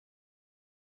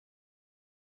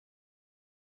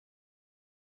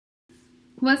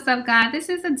What's up, God? This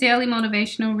is a daily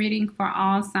motivational reading for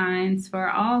all signs, for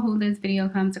all who this video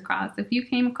comes across. If you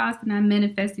came across and I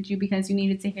manifested you because you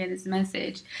needed to hear this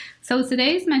message. So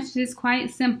today's message is quite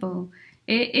simple.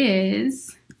 It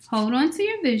is, hold on to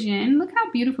your vision. Look how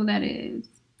beautiful that is.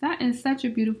 That is such a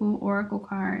beautiful oracle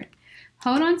card.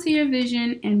 Hold on to your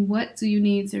vision, and what do you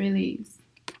need to release?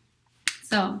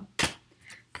 So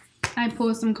I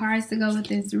pulled some cards to go with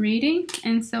this reading,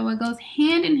 and so what goes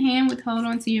hand in hand with hold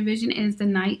on to your vision is the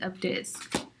Knight of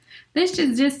Disc. This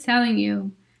is just telling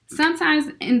you,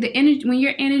 sometimes in the energy, when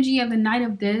your energy of the Knight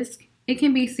of Disc, it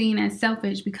can be seen as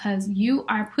selfish because you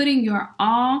are putting your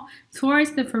all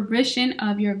towards the fruition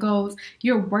of your goals.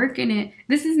 You're working it.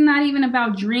 This is not even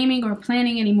about dreaming or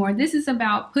planning anymore. This is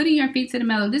about putting your feet to the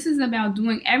metal. This is about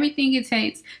doing everything it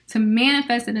takes to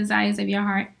manifest the desires of your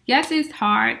heart. Yes, it's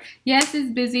hard. Yes,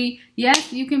 it's busy.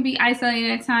 Yes, you can be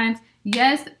isolated at times.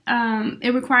 Yes,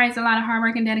 it requires a lot of hard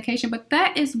work and dedication, but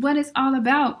that is what it's all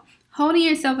about. Holding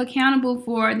yourself accountable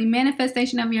for the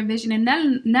manifestation of your vision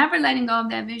and never letting go of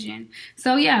that vision.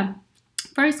 So yeah,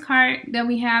 first card that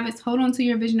we have is hold on to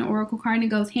your vision, oracle card, and it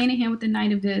goes hand in hand with the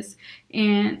Knight of Disc.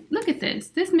 And look at this.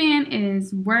 This man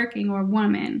is working, or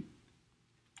woman.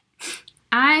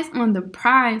 Eyes on the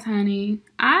prize, honey.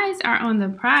 Eyes are on the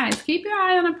prize. Keep your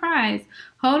eye on the prize.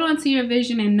 Hold on to your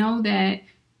vision and know that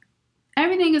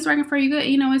everything is working for you good.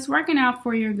 You know, it's working out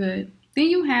for your good. Then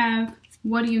you have,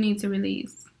 what do you need to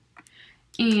release?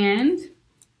 And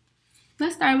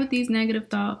let's start with these negative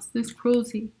thoughts, this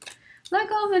cruelty. Let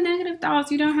go of the negative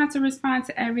thoughts. You don't have to respond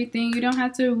to everything. You don't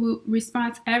have to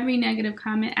respond to every negative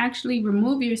comment. Actually,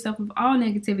 remove yourself of all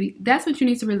negativity. That's what you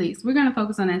need to release. We're going to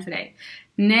focus on that today.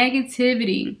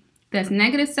 Negativity. That's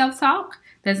negative self-talk.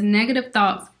 That's negative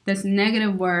thoughts. That's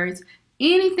negative words.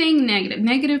 Anything negative.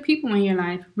 Negative people in your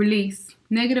life, release.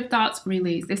 Negative thoughts,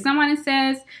 release. If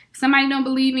somebody don't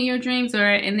believe in your dreams,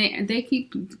 and they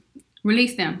keep...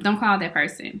 release them. Don't call that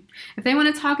person. If they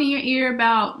want to talk in your ear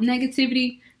about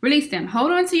negativity, release them.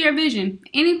 Hold on to your vision.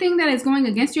 Anything that is going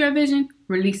against your vision,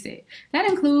 release it. That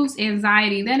includes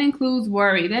anxiety. That includes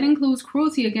worry. That includes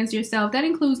cruelty against yourself. That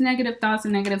includes negative thoughts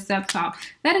and negative self-talk.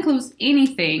 That includes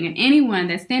anything and anyone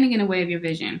that's standing in the way of your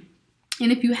vision.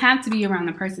 And if you have to be around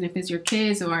the person, if it's your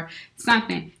kids or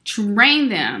something, train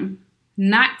them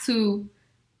not to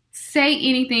say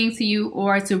anything to you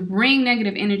or to bring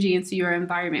negative energy into your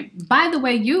environment. By the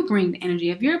way, you bring the energy.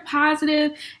 If you're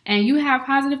positive and you have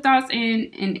positive thoughts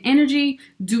and energy,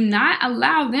 do not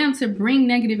allow them to bring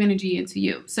negative energy into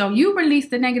you. So you release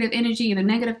the negative energy and the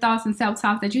negative thoughts and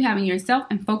self-talk that you have in yourself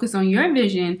and focus on your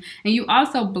vision. And you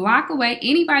also block away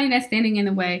anybody that's standing in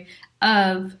the way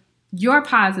of your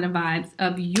positive vibes,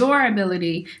 of your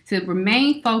ability to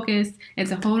remain focused and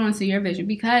to hold on to your vision.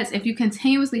 Because if you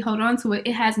continuously hold on to it,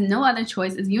 it has no other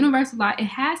choice. It's universal law. It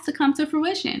has to come to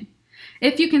fruition.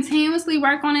 If you continuously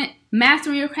work on it,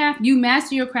 master your craft, you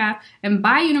master your craft. And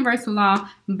by universal law,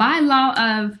 by law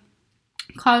of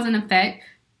cause and effect,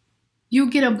 you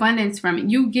get abundance from it.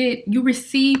 You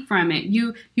receive from it.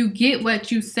 You get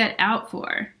what you set out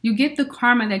for. You get the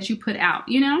karma that you put out,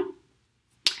 you know?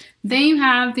 Then you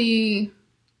have the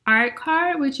art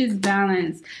card, which is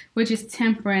balance, which is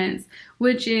temperance,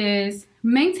 which is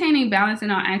maintaining balance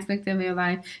in all aspects of your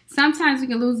life. Sometimes we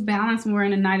can lose balance when we're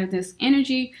in a Knight of Disc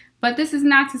energy, but this is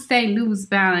not to say lose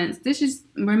balance. This is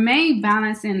remain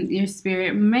balanced in your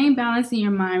spirit, remain balanced in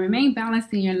your mind, remain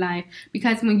balanced in your life.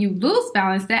 Because when you lose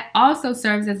balance, that also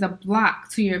serves as a block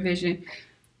to your vision.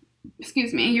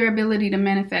 Excuse me, and your ability to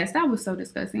manifest. That was so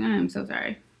disgusting. I am so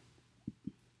sorry.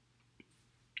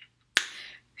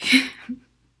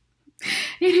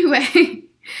 Anyway,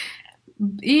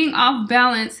 being off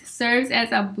balance serves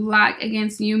as a block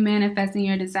against you manifesting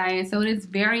your desires. So it is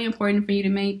very important for you to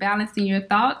remain balanced in your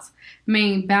thoughts,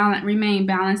 remain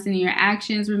balanced in your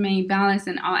actions, remain balanced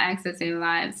in all aspects of your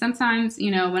life. Sometimes,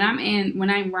 you know, when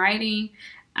I'm writing,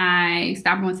 I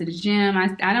stop going to the gym.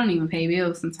 I don't even pay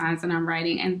bills sometimes when I'm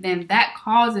writing. And then that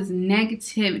causes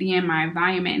negativity in my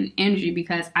environment and energy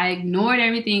because I ignored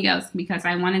everything else because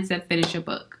I wanted to finish a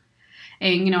book.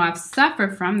 And, you know, I've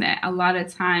suffered from that a lot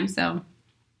of times. So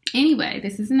anyway,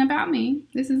 this isn't about me.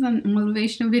 This is a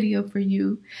motivational video for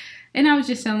you. And I was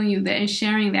just telling you that and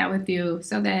sharing that with you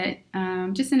so that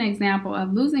just an example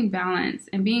of losing balance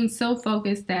and being so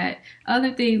focused that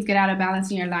other things get out of balance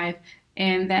in your life.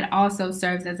 And that also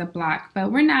serves as a block.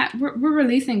 But we're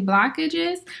releasing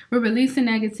blockages. We're releasing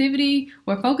negativity.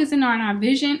 We're focusing on our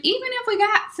vision. Even if we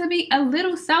got to be a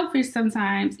little selfish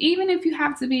sometimes. Even if you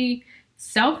have to be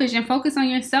selfish and focus on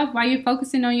yourself while you're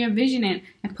focusing on your vision,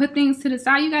 and put things to the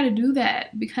side. You got to do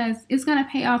that because it's going to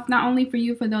pay off not only for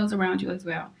you, for those around you as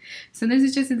well. So this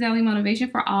is just a daily motivation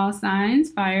for all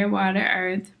signs: fire, water,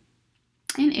 earth,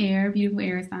 and air, beautiful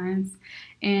air signs.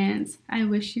 And I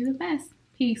wish you the best.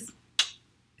 Peace.